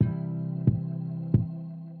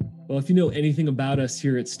Well, if you know anything about us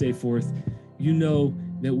here at Stay Forth, you know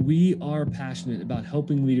that we are passionate about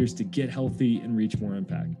helping leaders to get healthy and reach more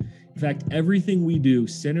impact. In fact, everything we do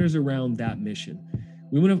centers around that mission.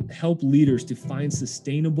 We want to help leaders to find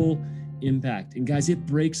sustainable impact. And guys, it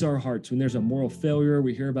breaks our hearts when there's a moral failure,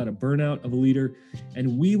 we hear about a burnout of a leader,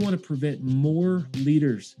 and we want to prevent more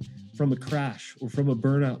leaders from a crash or from a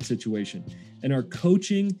burnout situation. And our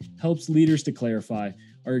coaching helps leaders to clarify.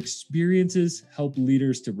 Our experiences help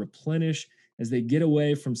leaders to replenish as they get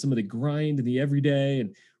away from some of the grind and the everyday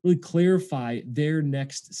and really clarify their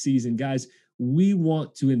next season. Guys, we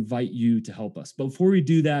want to invite you to help us. But before we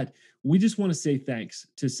do that, we just want to say thanks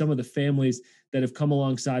to some of the families that have come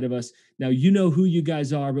alongside of us. Now, you know who you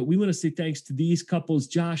guys are, but we want to say thanks to these couples,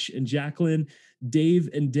 Josh and Jacqueline, Dave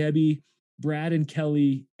and Debbie, Brad and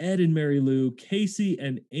Kelly, Ed and Mary Lou, Casey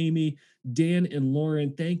and Amy, Dan and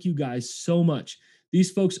Lauren. Thank you guys so much.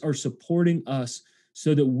 These folks are supporting us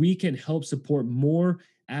so that we can help support more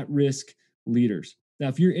at-risk leaders. Now,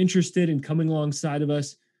 if you're interested in coming alongside of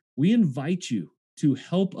us, we invite you to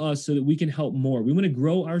help us so that we can help more. We want to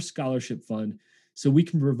grow our scholarship fund so we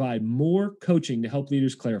can provide more coaching to help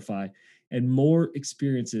leaders clarify and more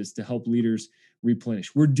experiences to help leaders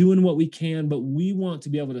replenish. We're doing what we can, but we want to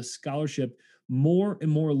be able to scholarship more and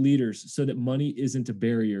more leaders so that money isn't a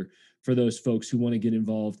barrier for those folks who want to get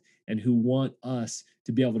involved and who want us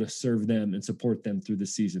to be able to serve them and support them through the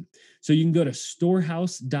season. So you can go to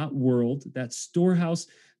storehouse.world. That's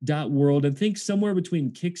storehouse.world, and think somewhere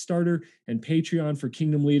between Kickstarter and Patreon for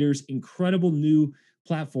Kingdom Leaders. Incredible new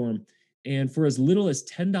platform. And for as little as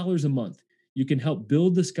 $10 a month, you can help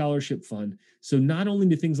build the scholarship fund. So not only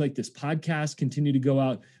do things like this podcast continue to go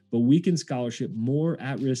out, but we can scholarship more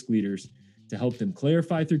at-risk leaders to help them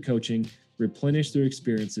clarify through coaching, replenish their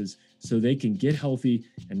experiences so they can get healthy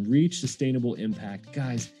and reach sustainable impact.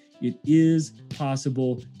 Guys, it is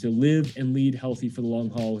possible to live and lead healthy for the long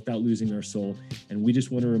haul without losing our soul. And we just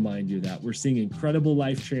want to remind you that we're seeing incredible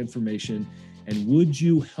life transformation. And would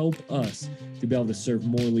you help us to be able to serve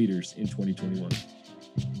more leaders in 2021?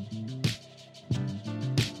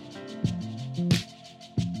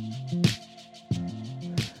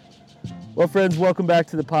 Well, friends, welcome back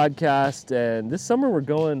to the podcast. And this summer we're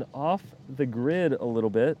going off the grid a little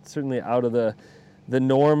bit, certainly out of the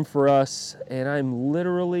norm for us. And I'm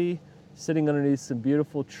literally sitting underneath some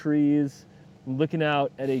beautiful trees, looking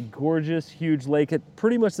out at a gorgeous, huge lake at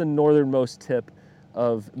pretty much the northernmost tip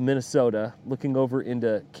of Minnesota, looking over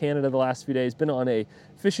into Canada the last few days. Been on a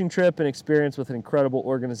fishing trip and experience with an incredible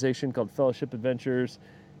organization called Fellowship Adventures.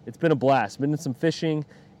 It's been a blast. Been in some fishing,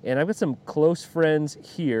 and I've got some close friends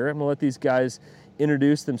here. I'm gonna let these guys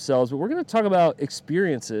introduce themselves, but we're gonna talk about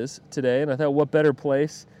experiences today, and I thought what better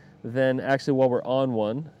place than actually while we're on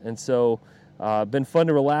one. And so been fun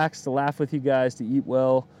to relax, to laugh with you guys, to eat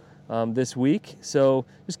well this week. So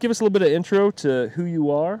just give us a little bit of intro to who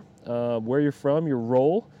you are, where you're from, your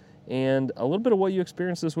role, and a little bit of what you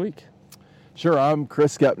experienced this week. Sure, I'm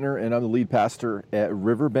Chris Gepner, and I'm the lead pastor at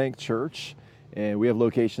Riverbank Church, and we have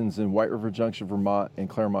locations in White River Junction, Vermont, and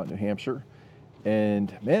Claremont, New Hampshire.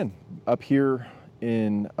 And man, up here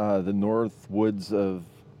in the north woods of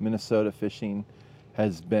Minnesota, fishing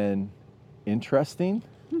has been interesting.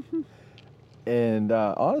 And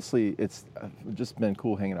honestly, it's just been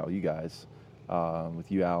cool hanging out with you guys, with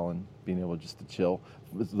you, Alan, being able just to chill.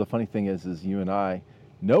 The funny thing is you and I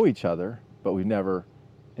know each other, but we've never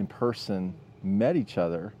in person met each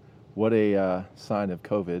other. What a sign of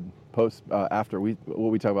COVID what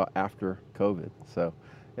we talk about after COVID. So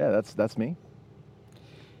yeah, that's me.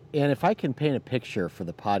 And if I can paint a picture for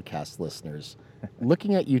the podcast listeners,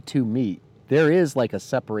 looking at you two meet, there is like a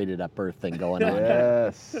separated at birth thing going on.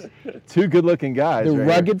 Yes. Two good-looking guys. The right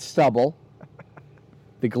rugged here. stubble,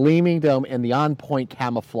 the gleaming dome, and the on-point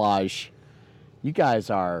camouflage. You guys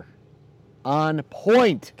are on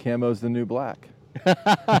point. Camo's the new black.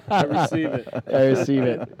 I receive it. I receive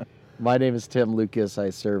it. My name is Tim Lucas. I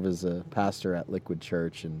serve as a pastor at Liquid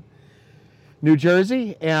Church in New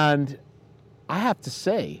Jersey. And I have to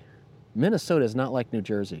say, Minnesota is not like New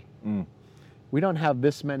Jersey. Mm. We don't have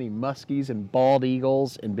this many muskies and bald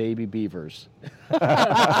eagles and baby beavers. You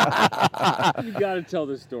got to tell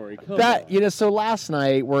the story. Come on. So last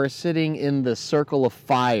night we're sitting in the circle of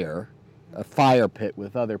fire, a fire pit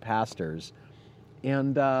with other pastors,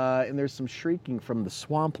 and there's some shrieking from the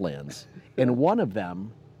swamplands. And one of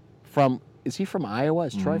them, is he from Iowa?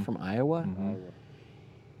 Is Troy from Iowa? Mm-hmm.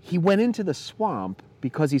 He went into the swamp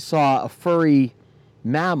because he saw a furry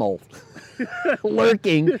mammal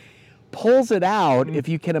lurking. Pulls it out, if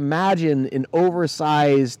you can imagine an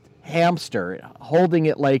oversized hamster, holding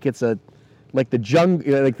it like it's a like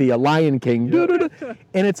the Lion King,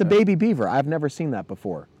 and it's a baby beaver. I've never seen that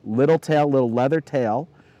before. Little tail, little leather tail,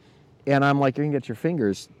 and I'm like, you're gonna get your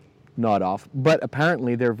fingers gnawed off. But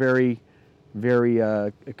apparently they're very, very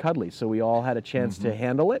cuddly. So we all had a chance to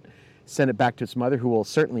handle it, send it back to its mother, who will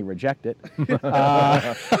certainly reject it.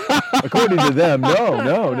 According to them,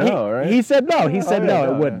 no, right? He said no. He said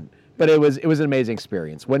yeah, it wouldn't. But it was an amazing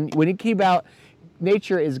experience. When you keep out,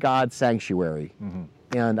 nature is God's sanctuary,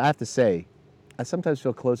 and I have to say, I sometimes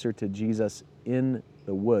feel closer to Jesus in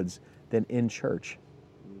the woods than in church.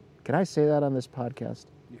 Can I say that on this podcast?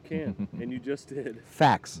 You can, and you just did.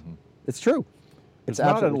 Facts. It's true. It's not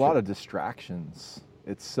a absolutely lot true. of distractions.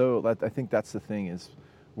 It's so. I think that's the thing is,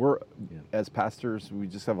 we're as pastors, we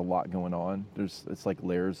just have a lot going on. It's like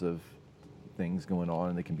layers of things going on,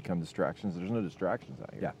 and they can become distractions. There's no distractions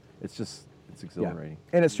out here. Yeah. It's exhilarating.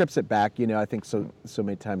 And it strips it back. I think so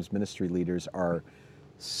many times ministry leaders are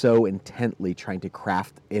so intently trying to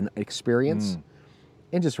craft an experience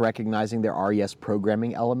and just recognizing there are, yes,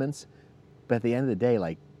 programming elements, but at the end of the day,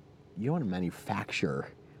 like, you don't want to manufacture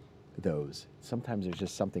those. Sometimes there's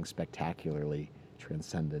just something spectacularly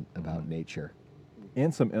transcendent about nature.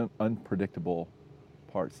 And some unpredictable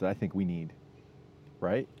parts that I think we need,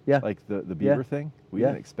 right? Yeah. Like the beaver thing, we Yeah.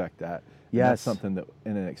 didn't expect that. And Yes. that's something that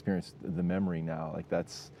in an experience, the memory now, like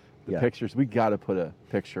that's the Yeah. pictures. We got to put a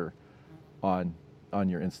picture on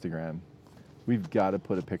your Instagram. We've got to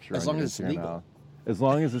put a picture As on long your as it's Instagram legal. now. As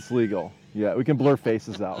long as it's legal. Yeah, we can blur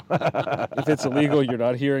faces out. If it's illegal, you're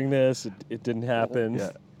not hearing this. It didn't happen.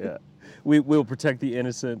 yeah. We'll protect the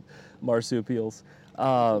innocent marsupials.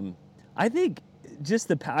 I think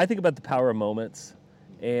I think about the power of moments,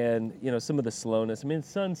 and some of the slowness. I mean, the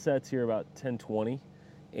sun sets here about 10:20,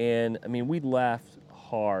 and I mean we laughed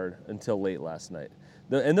hard until late last night.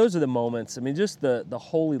 And those are the moments. I mean, just the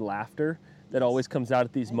holy laughter that always comes out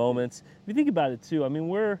at these moments. If you think about it too, I mean,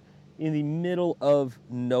 we're in the middle of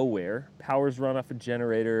nowhere. Power's run off a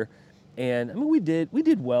generator, and I mean we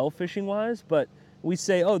did well fishing wise, but we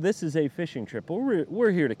say, oh, this is a fishing trip. Well,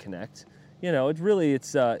 we're here to connect.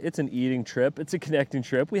 It's an eating trip. It's a connecting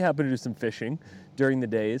trip. We happen to do some fishing during the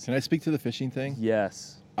days. Can I speak to the fishing thing?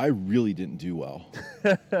 Yes. I really didn't do well.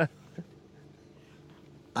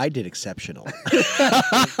 I did exceptional.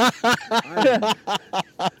 I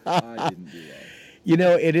didn't do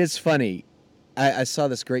well. It is funny. I saw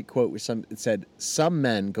this great quote where it said, some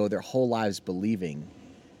men go their whole lives believing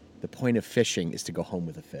the point of fishing is to go home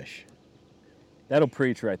with a fish. That'll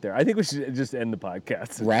preach right there. I think we should just end the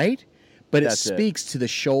podcast. Right? But That's it it. speaks to the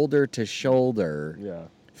shoulder-to-shoulder Yeah.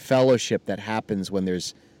 fellowship that happens when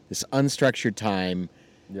there's this unstructured time,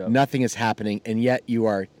 Yep. nothing is happening, and yet you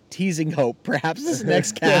are teasing hope. Perhaps this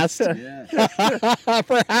next cast,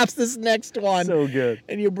 perhaps this next one, So good.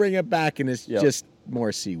 and you bring it back, and it's Yep. just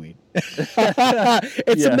more seaweed. It's a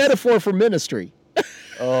Yes. metaphor for ministry.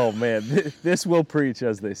 Oh man, this will preach,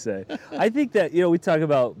 as they say. I think that we talk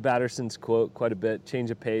about Batterson's quote quite a bit: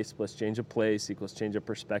 "Change of pace plus change of place equals change of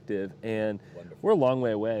perspective." And we're a long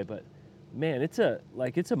way away, but man, it's a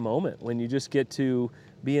moment when you just get to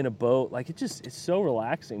be in a boat. Like it's so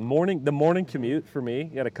relaxing. The morning commute for me.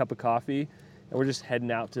 You got a cup of coffee, and we're just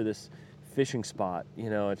heading out to this fishing spot.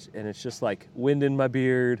 It's just like wind in my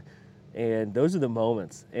beard. And those are the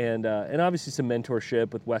moments, and obviously some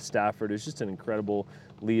mentorship with Wes Stafford, who's just an incredible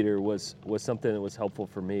leader, was something that was helpful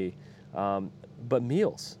for me. But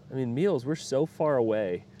meals, we're so far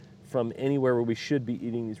away from anywhere where we should be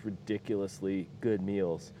eating these ridiculously good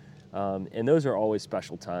meals, and those are always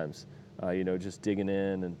special times. Just digging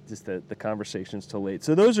in and just the conversations till late.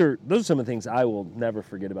 So those are some of the things I will never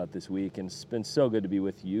forget about this week, and it's been so good to be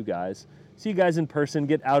with you guys. See you guys in person,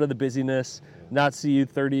 get out of the busyness, not see you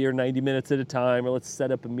 30 or 90 minutes at a time, or let's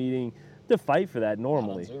set up a meeting to fight for that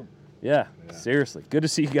normally. Yeah, seriously. Good to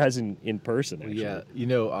see you guys in person, actually. Yeah,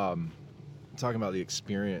 talking about the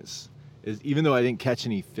experience is even though I didn't catch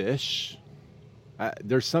any fish,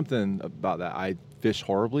 there's something about that. I fish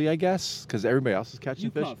horribly, I guess, because everybody else is catching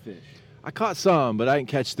fish. caught fish. I caught some, but I didn't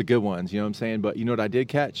catch the good ones. You know what I'm saying? But you know what I did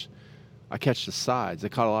catch? I catch the sides. I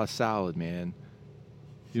caught a lot of salad, man.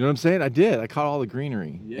 You know what I'm saying? I did. I caught all the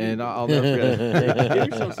greenery, and I'll never forget. Give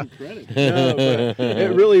yourself some credit. No, but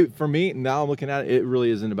it really, for me, now I'm looking at it, it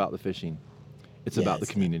really isn't about the fishing. It's about the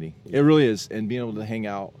community. It really is. And being able to hang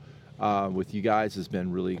out with you guys has been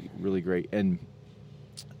really, really great. And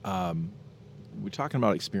we're talking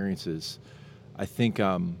about experiences. I think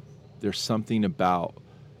there's something about,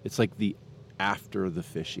 it's like the after the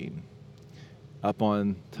fishing, up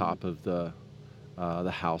on top of the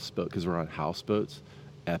houseboat, because we're on houseboats.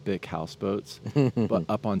 Epic houseboats, but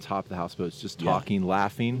up on top of the houseboats, just talking,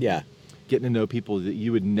 laughing. Yeah. getting to know people that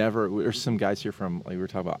you would never. There's some guys here from, like we were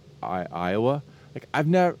talking about Iowa. Like I've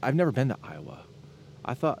never been to Iowa.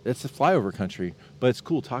 I thought it's a flyover country, but it's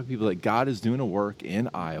cool talking to people that God is doing a work in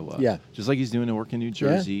Iowa. Yeah. Just like he's doing a work in New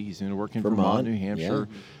Jersey. Yeah. He's doing a work in Vermont, New Hampshire,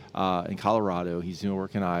 in Colorado. He's doing a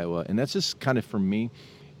work in Iowa. And that's just kind of, for me,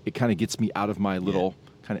 it kind of gets me out of my little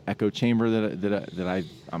kind of echo chamber that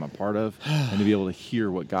I'm a part of, and to be able to hear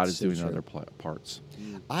what God is doing in other parts.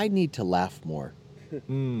 I need to laugh more.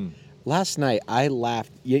 Last night I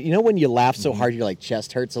laughed. You know when you laugh so hard your like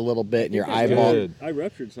chest hurts a little bit and your eyeball. Good. I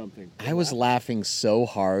ruptured something. I was laughing so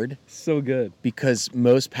hard So good. because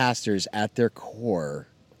most pastors at their core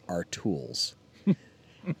are tools.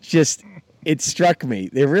 Just it struck me.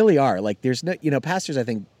 They really are. Like there's no, pastors, I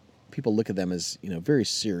think people look at them as, very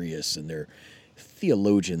serious and they're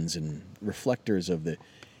theologians and reflectors of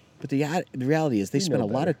but the reality is they spend a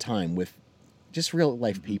lot of time with just real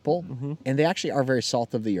life people, and they actually are very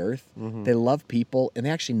salt of the earth. They love people, and they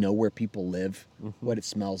actually know where people live, what it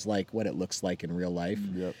smells like, what it looks like in real life.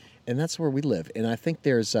 And that's where we live. And I think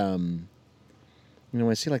there's, when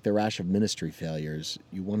I see like the rash of ministry failures,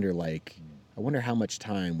 you wonder I wonder how much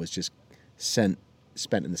time was just spent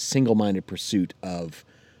in the single-minded pursuit of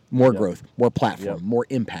more growth, more platform, more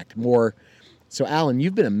impact, more. So Alan,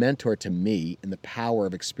 you've been a mentor to me in the power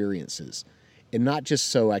of experiences. And not just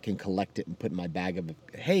so I can collect it and put in my bag of,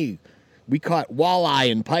 hey, we caught walleye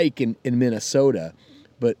and pike in Minnesota,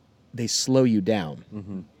 but they slow you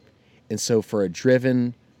down. And so for a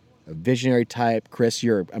visionary type, Chris,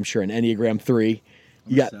 you're, I'm sure, an Enneagram 3.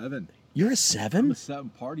 I'm a 7. You're a 7? I'm a 7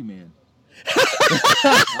 party man.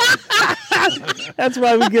 That's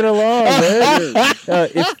why we get along, man.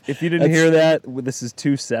 If you didn't hear that, this is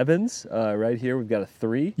 2 7s. Right here, we've got a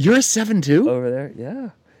 3. You're a 7 too? Over there,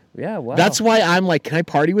 yeah. Yeah, wow. That's why I'm like, can I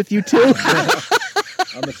party with you too?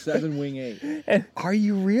 I'm a 7 wing 8. Are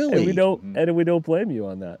you really? And we don't blame you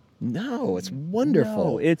on that. No, it's wonderful.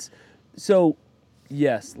 No, it's so.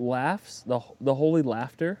 Yes, laughs, the holy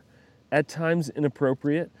laughter, at times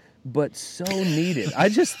inappropriate, but so needed. I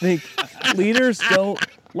just think leaders don't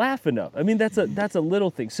laugh enough. I mean, that's a little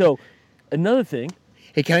thing. So, another thing.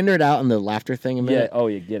 Hey, can I nerd out on the laughter thing a minute? Yeah. Oh,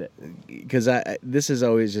 you get it. Because this is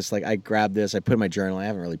always just like I grabbed this, I put it in my journal. I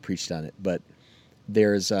haven't really preached on it, but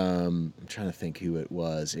there's I'm trying to think who it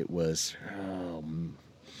was. It was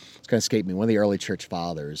it's going to escape me. One of the early church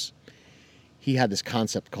fathers. He had this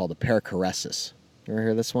concept called the perichoresis. You ever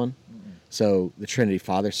hear this one? Mm-hmm. So the Trinity,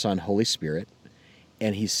 Father, Son, Holy Spirit,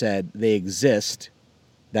 and he said they exist,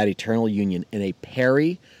 that eternal union, in a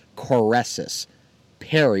perichoresis.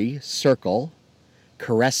 Peri, circle.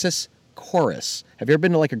 Choresis, chorus. Have you ever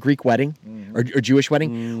been to like a Greek wedding or Jewish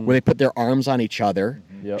wedding where they put their arms on each other,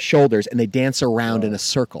 shoulders, and they dance around in a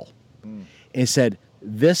circle? And he said,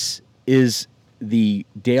 this is the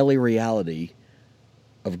daily reality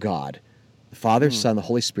of God. The Father, Son, the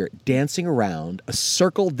Holy Spirit, dancing around a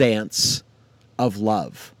circle dance of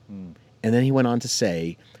love. And then he went on to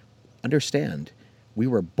say, understand, we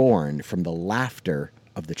were born from the laughter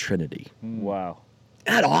of the Trinity. Wow.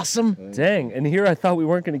 Isn't that awesome? Dang. And here I thought we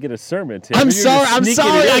weren't going to get a sermon, Tim. I'm sorry.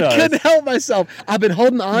 I couldn't help myself. I've been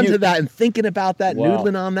holding on to that and thinking about that,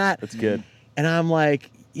 noodling on that. That's good. And I'm like,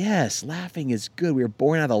 yes, laughing is good. We were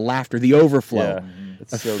born out of the laughter, the overflow,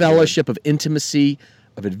 a so fellowship of intimacy,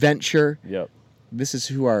 of adventure. Yep. This is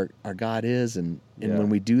who our God is. And when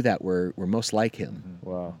we do that, we're most like him.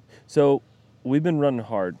 Wow. So we've been running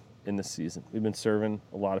hard in this season. We've been serving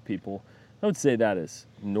a lot of people. I would say that is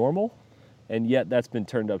normal. And yet that's been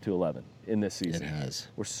turned up to 11 in this season. It has.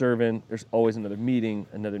 We're serving. There's always another meeting,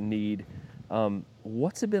 another need.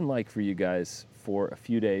 What's it been like for you guys for a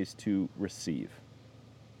few days to receive?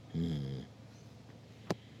 Well,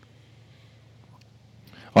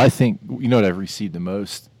 I think, what I've received the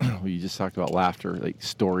most, you just talked about laughter, like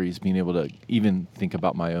stories, being able to even think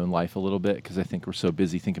about my own life a little bit, because I think we're so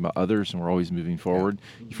busy thinking about others and we're always moving forward.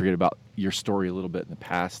 You forget about your story a little bit in the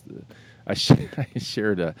past. I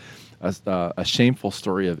shared a shameful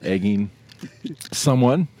story of egging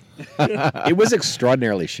someone. It was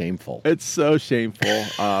extraordinarily shameful. It's so shameful.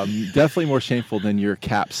 Definitely more shameful than your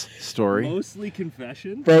Caps story. Mostly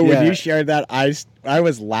confession. Bro, when you shared that, I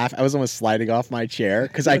was laughing. I was almost sliding off my chair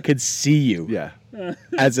because I could see you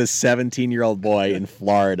as a 17-year-old boy in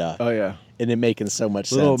Florida. Oh, yeah. And it making so much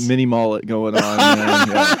sense. Little mini mullet going on. Man.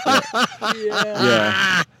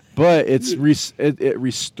 Yeah. But it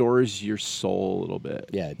restores your soul a little bit.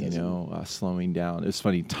 Yeah, it does. Slowing down. It's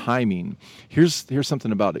funny. Timing. Here's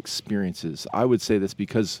something about experiences. I would say this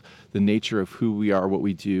because the nature of who we are, what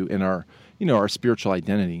we do, and our spiritual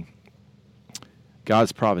identity.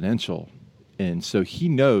 God's providential, and so He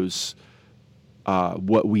knows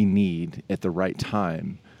what we need at the right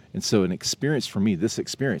time. And so an experience for me, this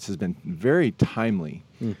experience has been very timely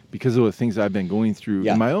because of the things I've been going through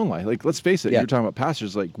in my own life. Like, let's face it, you're talking about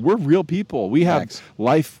pastors, like, we're real people. We have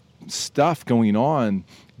life stuff going on,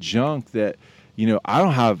 junk that, you know, I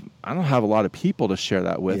don't have a lot of people to share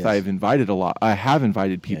that with. I have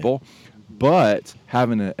invited people, but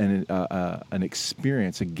having an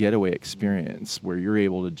experience, a getaway experience where you're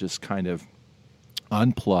able to just kind of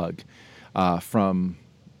unplug from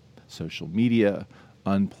social media,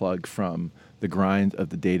 unplug from the grind of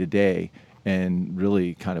the day-to-day, and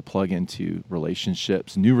really kind of plug into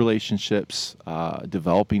relationships, new relationships,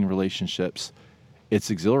 developing relationships. It's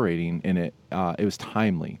exhilarating, and it was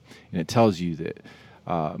timely, and it tells you that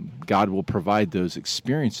God will provide those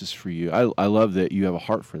experiences for you. I love that you have a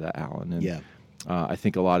heart for that, Alan. And I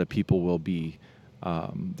think a lot of people will be,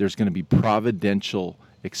 there's going to be providential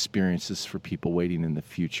experiences for people waiting in the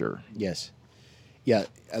future. Yes. Yeah,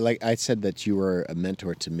 like I said that you were a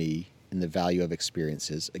mentor to me in the value of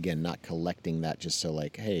experiences. Again, not collecting that just so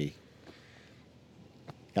like, hey,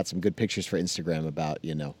 got some good pictures for Instagram about,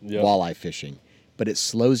 you know, walleye fishing. But it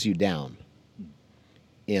slows you down.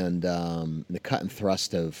 And the cut and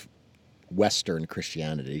thrust of Western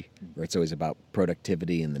Christianity, where it's always about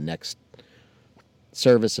productivity and the next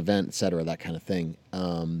service, event, et cetera, that kind of thing.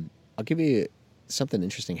 I'll give you something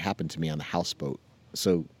interesting happened to me on the houseboat.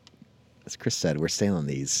 So, as Chris said, we're staying on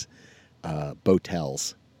these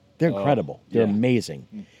boatels. They're incredible. They're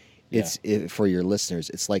amazing. It's for your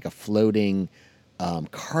listeners, it's like a floating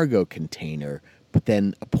cargo container, but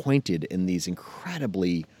then appointed in these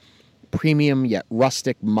incredibly premium yet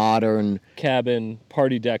rustic, modern cabin,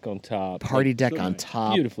 party deck on top.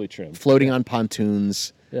 Beautifully trimmed. Floating on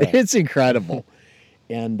pontoons. Yeah. It's incredible.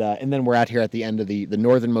 And then we're out here at the end of the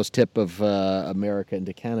northernmost tip of America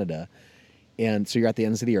into Canada. And so you're at the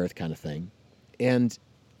ends of the earth kind of thing. And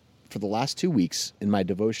for the last 2 weeks in my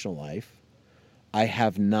devotional life, I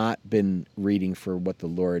have not been reading for what the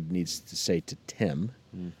Lord needs to say to Tim.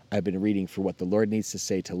 I've been reading for what the Lord needs to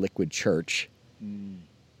say to Liquid Church.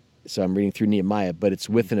 So I'm reading through Nehemiah, but it's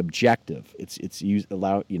with an objective. It's I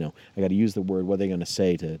got to use the word. What are they going to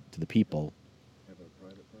say to the people? Have a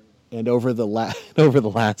private party. And over the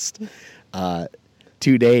last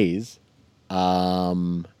 2 days,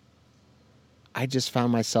 I just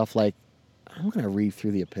found myself like, I'm going to read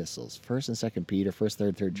through the epistles, 1st and 2nd Peter,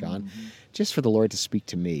 1st, 3rd John, just for the Lord to speak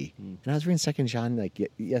to me. And I was reading 2nd John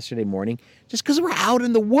like yesterday morning, just because we're out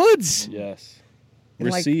in the woods. Yes. And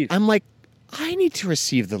Receive. I'm like, I need to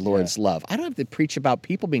receive the Lord's love. I don't have to preach about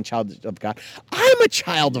people being child of God. I'm a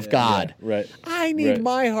child of God. Yeah, right. I need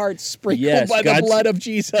my heart sprinkled by the blood of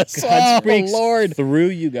Jesus. God speaks Lord. through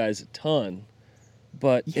you guys a ton,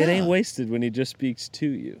 but it ain't wasted when he just speaks to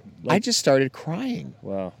you. I just started crying.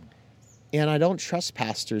 Wow. And I don't trust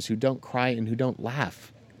pastors who don't cry and who don't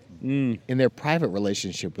laugh in their private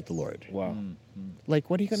relationship with the Lord. Wow. Like,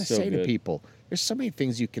 what are you going to say good. to people? There's so many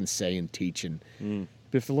things you can say and teach,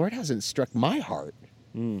 but if the Lord hasn't struck my heart,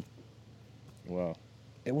 wow.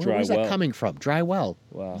 Where's that coming from? Dry well.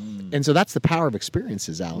 Wow. And so that's the power of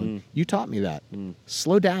experiences, Alan. You taught me that.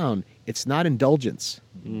 Slow down. It's not indulgence.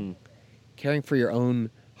 Caring for your own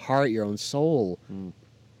heart, your own soul.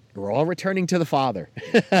 We're all returning to the Father.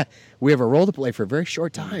 We have a role to play for a very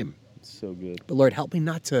short time. So good. But Lord, help me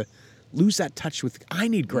not to lose that touch with, I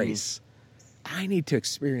need grace. I need to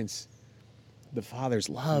experience the Father's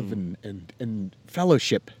love and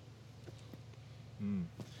fellowship.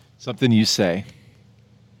 Something you say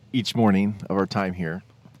each morning of our time here,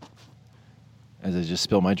 as I just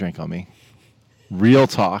spill my drink on me. Real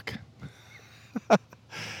talk.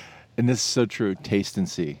 And this is so true. Taste and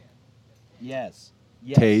see. Yes.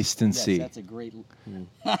 Taste and see. That's a great.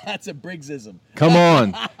 That's a Briggsism. Come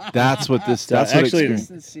on, that's what this. That's actually,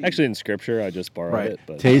 what actually in Scripture, I just borrowed it.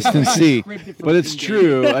 But. Taste and see, but it's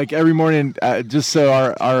true. Like every morning, just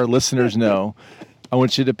so our listeners know, I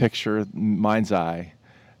want you to picture mind's eye,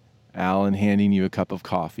 Alan handing you a cup of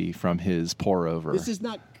coffee from his pour over. This is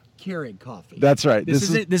not Keurig coffee. That's right.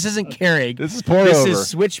 This isn't Keurig. This is pour over. This is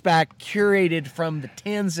Switchback, curated from the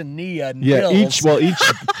Tanzania mills.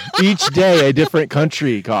 Each day a different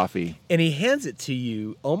country coffee. And he hands it to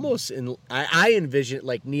you almost in. I envision it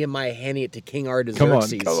like Nehemiah handing it to King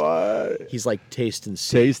Artaxerxes. Come on. He's like, taste and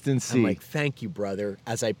see. Taste and see. I'm like, thank you, brother.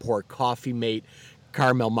 As I pour Coffee Mate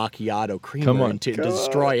caramel macchiato creamer to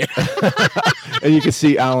destroy it. And you can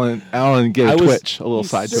see Alan get a twitch, a little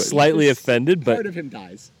side twitch. Slightly offended, but part of him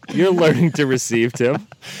dies. You're learning to receive, Tim.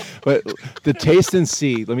 But the taste and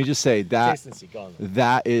see, let me just say that Taste and see, go on.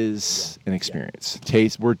 that is an experience.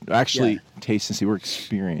 Taste, we're actually taste and see, we're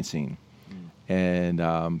experiencing.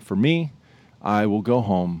 And for me, I will go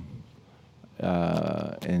home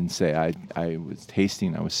and say, I was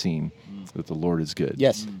tasting, I was seeing that the Lord is good.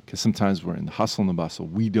 Yes. Because sometimes we're in the hustle and the bustle.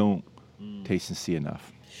 We don't taste and see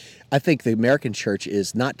enough. I think the American church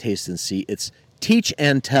is not taste and see, it's teach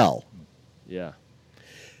and tell. Yeah.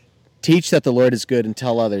 Teach that the Lord is good and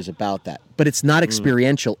tell others about that. But it's not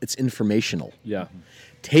experiential, it's informational. Yeah.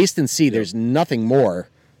 Taste and see, there's nothing more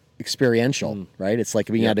experiential, right? It's like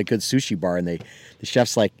being at a good sushi bar and the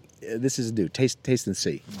chef's like, this is new, taste and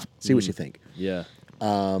see. See what you think. Yeah.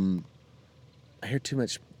 I hear too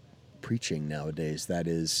much preaching nowadays that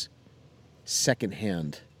is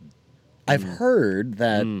secondhand. I've heard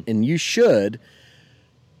that, and you should,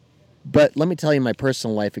 but let me tell you my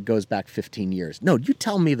personal life, it goes back 15 years. No, you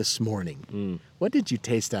tell me this morning, what did you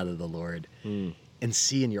taste out of the Lord and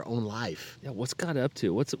see in your own life? Yeah. What's God up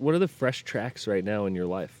to? What are the fresh tracks right now in your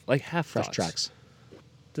life? Like half Fresh thoughts. tracks.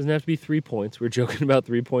 Doesn't have to be 3 points. We're joking about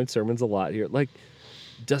 3-point sermons a lot here. Like,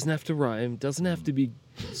 doesn't have to rhyme. Doesn't have to be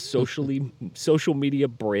social media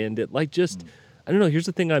branded. Like, just I don't know. Here's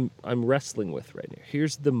the thing I'm wrestling with right now.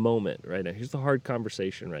 Here's the moment right now. Here's the hard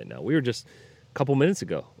conversation right now. We were just a couple minutes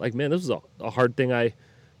ago. Like, man, this was a hard thing I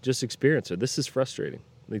just experienced. Or this is frustrating.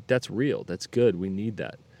 Like, that's real. That's good. We need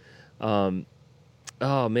that.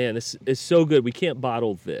 Oh man, this is so good. We can't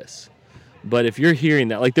bottle this. But if you're hearing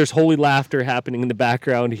that, like there's holy laughter happening in the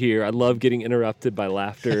background here. I love getting interrupted by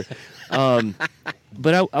laughter.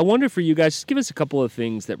 But I wonder for you guys, just give us a couple of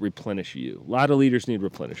things that replenish you. A lot of leaders need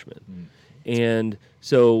replenishment. And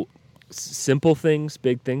so simple things,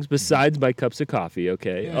 big things, besides my cups of coffee,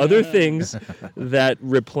 okay? Yeah. Other things that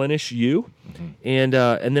replenish you. And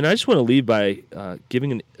then I just want to leave by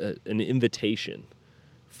giving an invitation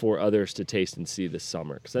for others to taste and see this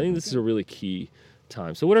summer. Because I think this is a really key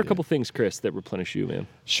time. So what are a couple things, Chris, that replenish you, man?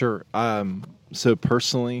 Sure. So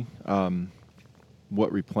personally,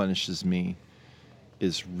 what replenishes me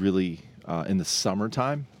is really in the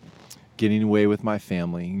summertime, getting away with my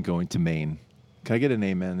family and going to Maine. Can I get an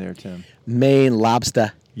amen there, Tim? Maine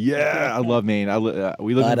lobster. Yeah, I love Maine.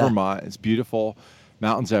 We live in Vermont. It's beautiful,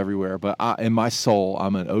 mountains everywhere. But in my soul,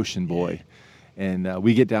 I'm an ocean boy. And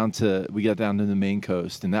we get down to the Maine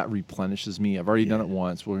coast, and that replenishes me. I've already done it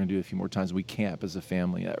once. We're going to do it a few more times. We camp as a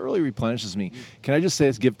family. That really replenishes me. Can I just say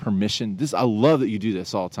this? Give permission. I love that you do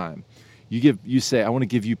this all the time. You say, I want to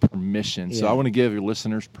give you permission. So I want to give your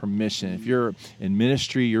listeners permission. If you're in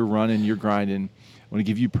ministry, you're running, you're grinding, I want to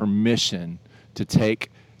give you permission to take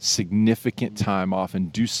significant time off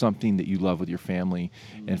and do something that you love with your family.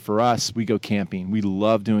 And for us, we go camping. We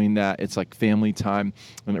love doing that. It's like family time,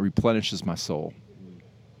 and it replenishes my soul.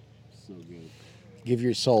 So good. Give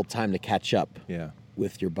your soul time to catch up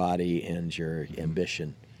with your body and your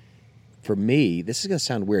ambition. For me, this is going to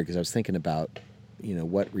sound weird because I was thinking about,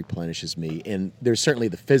 what replenishes me. And there's certainly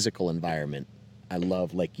the physical environment. I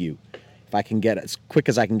love, like you. If I can get as quick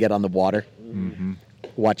as I can get on the water,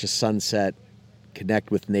 watch a sunset,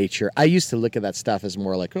 connect with nature. I used to look at that stuff as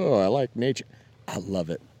more like, oh, I like nature. I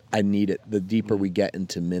love it. I need it. The deeper we get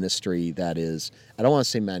into ministry, that is, I don't want to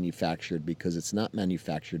say manufactured because it's not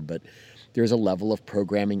manufactured, but there's a level of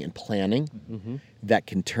programming and planning that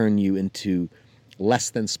can turn you into less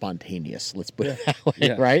than spontaneous. Let's put it that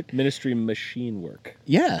way, right? Ministry machine work.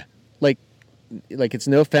 Yeah. Like it's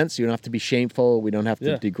no offense. You don't have to be shameful. We don't have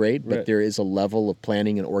to degrade, but there is a level of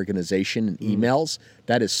planning and organization and emails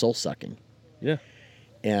that is soul sucking. Yeah.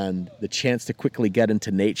 And the chance to quickly get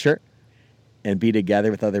into nature and be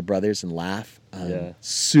together with other brothers and laugh,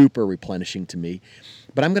 super replenishing to me.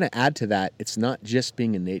 But I'm going to add to that, it's not just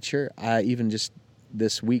being in nature. Even just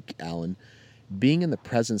this week, Alan, being in the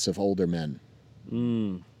presence of older men.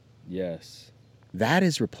 Yes. That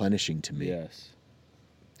is replenishing to me. Yes.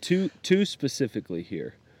 Two specifically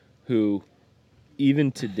here who,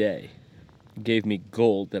 even today, gave me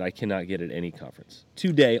gold that I cannot get at any conference.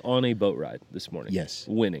 Today on a boat ride this morning. Yes.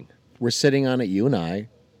 Winning. We're sitting on it, you and I.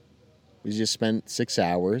 We just spent 6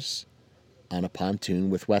 hours on a pontoon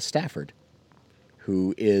with Wes Stafford,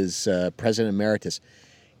 who is President Emeritus.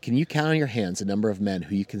 Can you count on your hands the number of men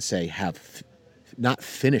who you can say have not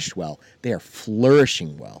finished well, they are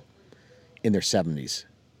flourishing well in their 70s?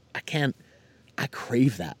 I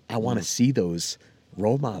crave that. I want to see those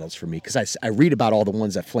role models for me because I read about all the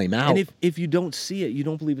ones that flame out. And if you don't see it, you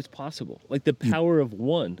don't believe it's possible. Like the power of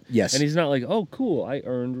one. Yes. And he's not like, oh, cool, I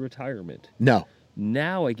earned retirement. No.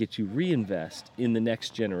 Now I get to reinvest in the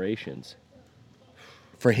next generations.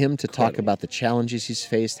 For him to talk about the challenges he's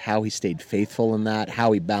faced, how he stayed faithful in that,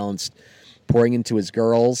 how he balanced pouring into his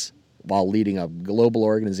girls while leading a global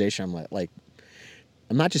organization, I'm like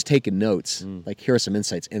I'm not just taking notes. Like, here are some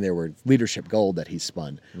insights, and there were leadership gold that he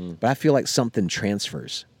spun. But I feel like something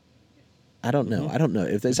transfers. I don't know. I don't know.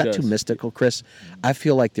 Is that too does. mystical, Chris? I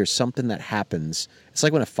feel like there's something that happens. It's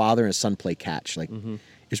like when a father and a son play catch. Like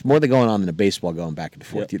there's more than going on than a baseball going back and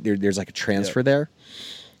forth. Yep. There's like a transfer there.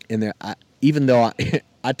 And there, even though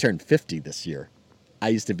I turned 50 this year, I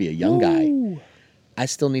used to be a young guy. I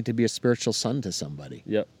still need to be a spiritual son to somebody.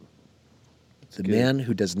 Yep. The man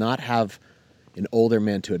who does not have an older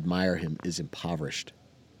man to admire him is impoverished.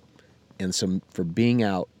 And so for being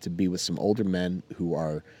out to be with some older men who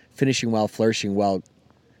are finishing well, flourishing well,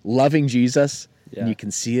 loving Jesus, and you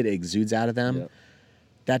can see it exudes out of them,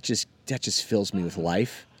 that just fills me with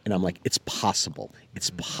life. And I'm like, it's possible.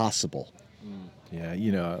 It's possible.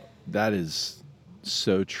 Yeah, that is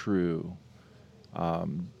so true.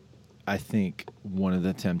 I think one of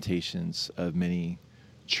the temptations of many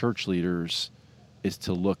church leaders is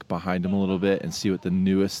to look behind them a little bit and see what the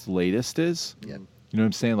newest, latest is. Yeah. You know what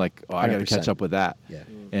I'm saying? Like, I got to 100%. catch up with that. Yeah.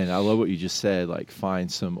 And I love what you just said, like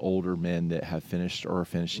find some older men that have finished or are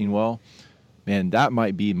finishing well. Man, that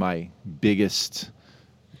might be my biggest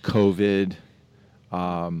COVID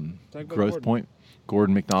growth point.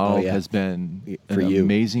 Gordon McDonald has been an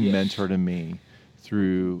amazing mentor to me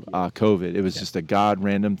through COVID. It was just a God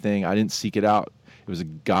random thing. I didn't seek it out. It was a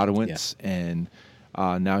Godwince, and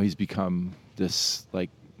now he's become this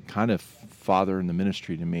like kind of father in the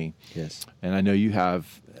ministry to me. Yes. And I know you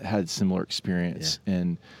have had similar experience,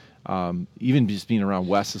 and even just being around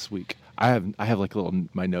Wes this week, I have like a little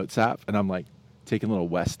my notes app, and I'm like taking little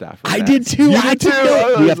Wes stuff. I did too. I did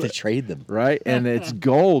too. We have to trade them, right? And it's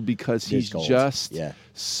gold because he's gold. just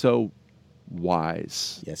so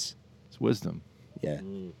wise. Yes. It's wisdom. Yeah.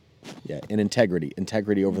 Yeah. And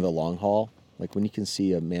integrity over the long haul. Like when you can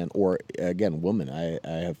see a man, or again, woman. I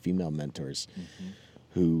have female mentors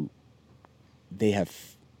who they're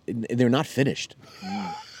not finished.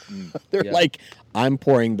 They're like, I'm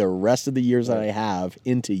pouring the rest of the years that I have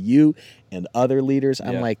into you and other leaders.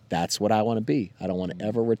 I'm like, that's what I want to be. I don't want to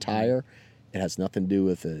ever retire. It has nothing to do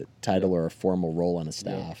with a title or a formal role on a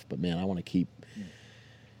staff. But man, I want to keep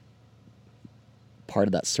part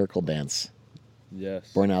of that circle dance.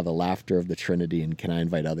 Yes. Born out of the laughter of the Trinity, and can I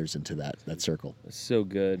invite others into that circle? It's so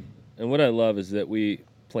good. And what I love is that we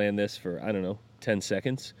plan this for, I don't know, 10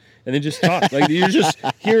 seconds, and then just talk. Like you're just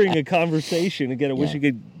hearing a conversation. Again, I wish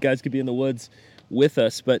you guys could be in the woods with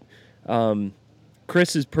us, but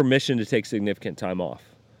Chris's permission to take significant time off.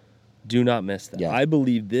 Do not miss that. Yeah. I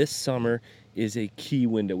believe this summer is a key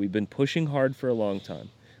window. We've been pushing hard for a long time.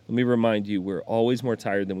 Let me remind you, we're always more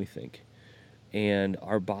tired than we think. And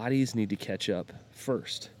our bodies need to catch up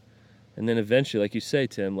first. And then eventually, like you say,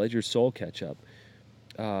 Tim, let your soul catch up.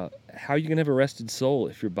 How are you going to have a rested soul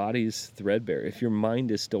if your body is threadbare? If your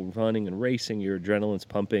mind is still running and racing, your adrenaline's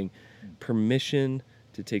pumping? Permission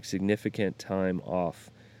to take significant time off.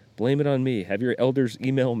 Blame it on me. Have your elders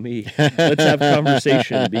email me. Let's have a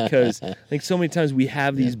conversation, because I think so many times we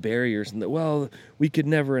have these barriers and we could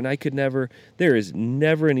never and I could never. There is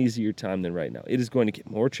never an easier time than right now. It is going to get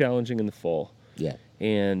more challenging in the fall. Yeah.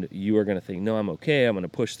 And you are going to think, no, I'm okay. I'm going to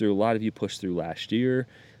push through. A lot of you pushed through last year.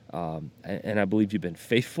 And I believe you've been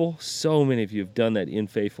faithful. So many of you have done that in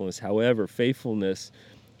faithfulness. However, faithfulness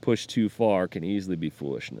pushed too far can easily be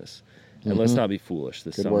foolishness. And let's not be foolish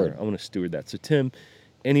this summer. word. I want to steward that. So, Tim,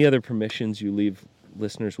 any other permissions you leave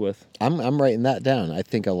listeners with? I'm writing that down. I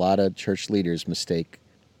think a lot of church leaders mistake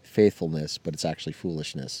faithfulness, but it's actually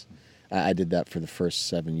foolishness. I did that for the first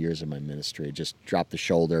 7 years of my ministry. Just drop the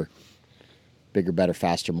shoulder, bigger, better,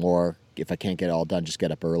 faster, more. If I can't get it all done, just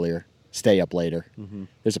get up earlier. Stay up later.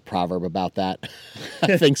 There's a proverb about that.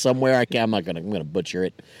 I think somewhere I'm gonna butcher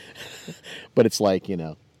it, but it's like,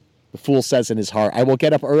 the fool says in his heart, "I will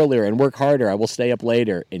get up earlier and work harder. I will stay up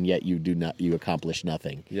later," and yet you accomplish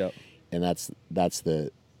nothing. Yep. And that's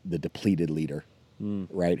the depleted leader,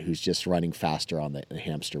 right? Who's just running faster on the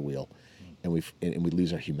hamster wheel, and we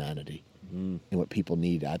lose our humanity. And what people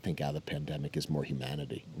need, I think, out of the pandemic is more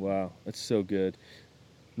humanity. Wow, that's so good.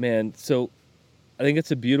 Man, so I think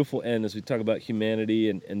it's a beautiful end as we talk about humanity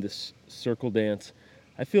and this circle dance.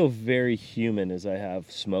 I feel very human as I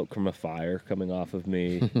have smoke from a fire coming off of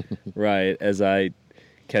me, right, as I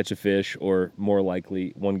catch a fish, or more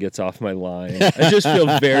likely one gets off my line. I just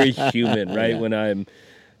feel very human, right, when I'm,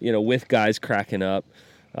 with guys cracking up,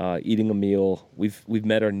 eating a meal. We've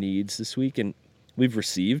met our needs this week, and we've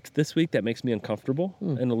received this week. That makes me uncomfortable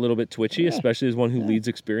and a little bit twitchy, especially as one who leads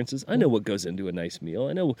experiences. I know what goes into a nice meal.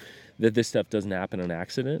 I know that this stuff doesn't happen on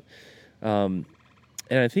accident. And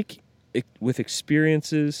I think with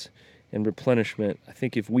experiences and replenishment, I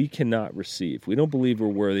think if we cannot receive, we don't believe we're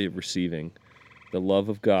worthy of receiving the love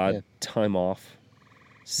of God, time off.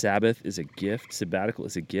 Sabbath is a gift. Sabbatical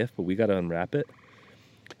is a gift, but we got to unwrap it.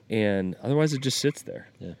 And otherwise, it just sits there.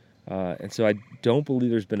 Yeah. And so I don't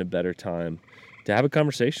believe there's been a better time to have a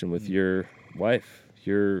conversation with your wife,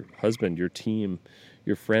 your husband, your team,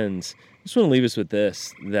 your friends. I just want to leave us with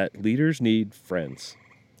this, that leaders need friends.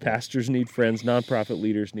 Pastors need friends. Nonprofit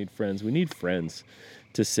leaders need friends. We need friends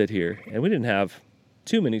to sit here. And we didn't have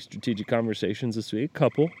too many strategic conversations this week. A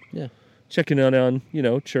couple. Yeah. Checking on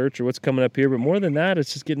church or what's coming up here. But more than that,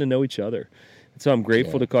 it's just getting to know each other. And so I'm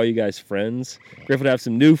grateful to call you guys friends. Grateful to have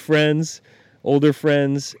some new friends, older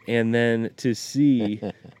friends, and then to see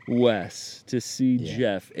Wes, to see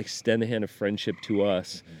Jeff extend a hand of friendship to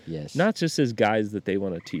us. Yes. Not just as guys that they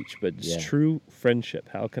want to teach, but just true friendship.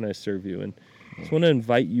 How can I serve you? And I just want to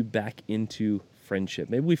invite you back into friendship.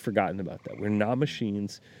 Maybe we've forgotten about that. We're not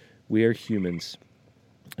machines. We are humans,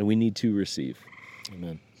 and we need to receive.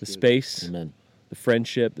 Amen. The space, Amen. the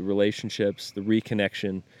friendship, the relationships, the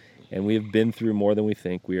reconnection, and we have been through more than we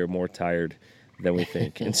think. We are more tired than we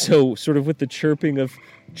think. And so sort of with the chirping of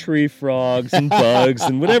tree frogs and bugs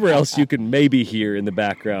and whatever else you can maybe hear in the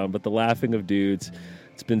background, but the laughing of dudes,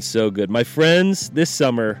 it's been so good. My friends, this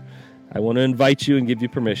summer, I want to invite you and give you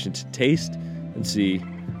permission to taste and see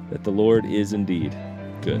that the Lord is indeed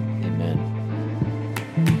good. Amen.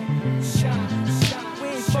 We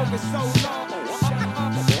ain't focused so long.